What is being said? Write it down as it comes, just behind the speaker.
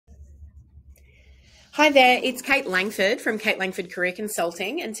Hi there, it's Kate Langford from Kate Langford Career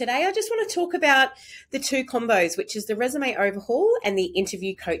Consulting, and today I just want to talk about the two combos, which is the resume overhaul and the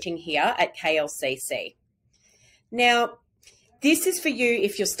interview coaching here at KLCC. Now, this is for you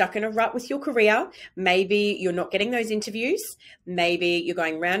if you're stuck in a rut with your career. Maybe you're not getting those interviews. Maybe you're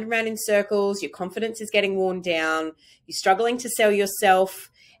going round and round in circles. Your confidence is getting worn down. You're struggling to sell yourself,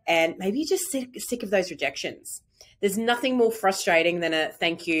 and maybe you're just sick of those rejections. There's nothing more frustrating than a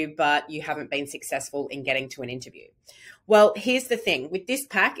thank you, but you haven't been successful in getting to an interview. Well, here's the thing. With this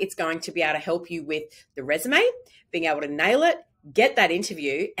pack, it's going to be able to help you with the resume, being able to nail it, get that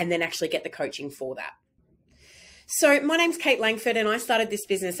interview, and then actually get the coaching for that. So my name's Kate Langford, and I started this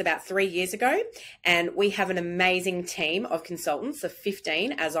business about 3 years ago, and we have an amazing team of consultants of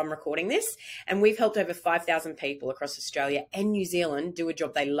 15 as I'm recording this, and we've helped over 5,000 people across Australia and New Zealand do a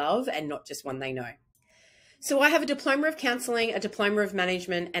job they love and not just one they know. So I have a diploma of counselling, a diploma of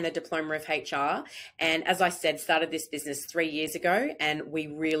management, and a diploma of HR. And as I said, started this business 3 years ago, and we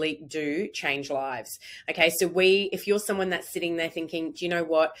really do change lives. Okay, so if you're someone that's sitting there thinking, do you know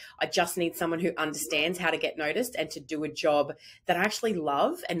what? I just need someone who understands how to get noticed and to do a job that I actually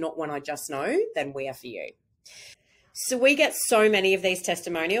love and not one I just know, then we are for you. So we get so many of these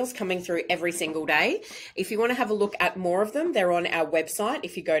testimonials coming through every single day. If you want to have a look at more of them, they're on our website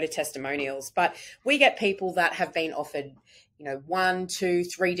if you go to testimonials. But we get people that have been offered, 1, 2,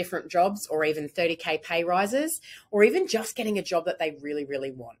 3 different jobs, or even 30K pay rises, or even just getting a job that they really,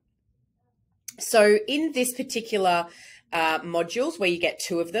 really want. So in this particular modules, where you get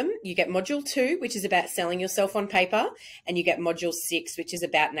 2 of them, you get module 2, which is about selling yourself on paper, and you get module 6, which is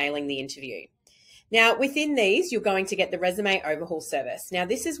about nailing the interview. Now, within these, you're going to get the resume overhaul service. Now,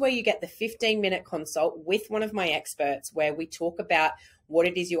 this is where you get the 15-minute consult with one of my experts where we talk about what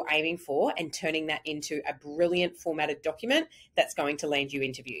it is you're aiming for and turning that into a brilliant formatted document that's going to land you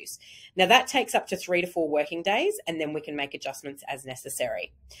interviews. Now, that takes up to 3 to 4 working days, and then we can make adjustments as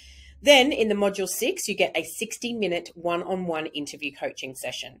necessary. Then in the module 6, you get a 60-minute one-on-one interview coaching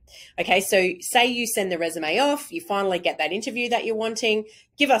session. Okay, so say you send the resume off, you finally get that interview that you're wanting,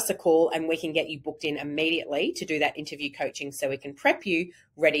 give us a call and we can get you booked in immediately to do that interview coaching so we can prep you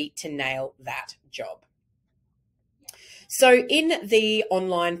ready to nail that job. So in the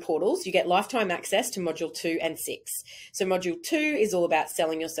online portals, you get lifetime access to module 2 and 6. So module 2 is all about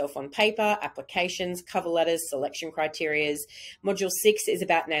selling yourself on paper, applications, cover letters, selection criteria. Module 6 is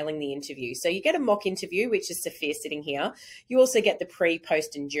about nailing the interview. So you get a mock interview, which is Sophia sitting here. You also get the pre,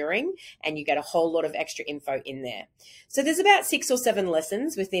 post, and during, and you get a whole lot of extra info in there. So there's about 6 or 7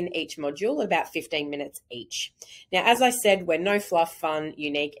 lessons within each module, about 15 minutes each. Now, as I said, we're no fluff, fun,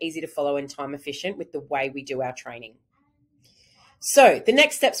 unique, easy to follow, and time efficient with the way we do our training. So the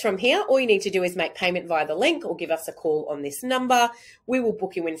next steps from here, all you need to do is make payment via the link or give us a call on this number. We will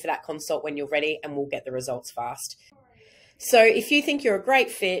book you in for that consult when you're ready and we'll get the results fast. So if you think you're a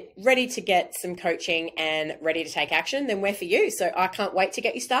great fit, ready to get some coaching and ready to take action, then we're for you. So I can't wait to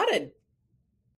get you started.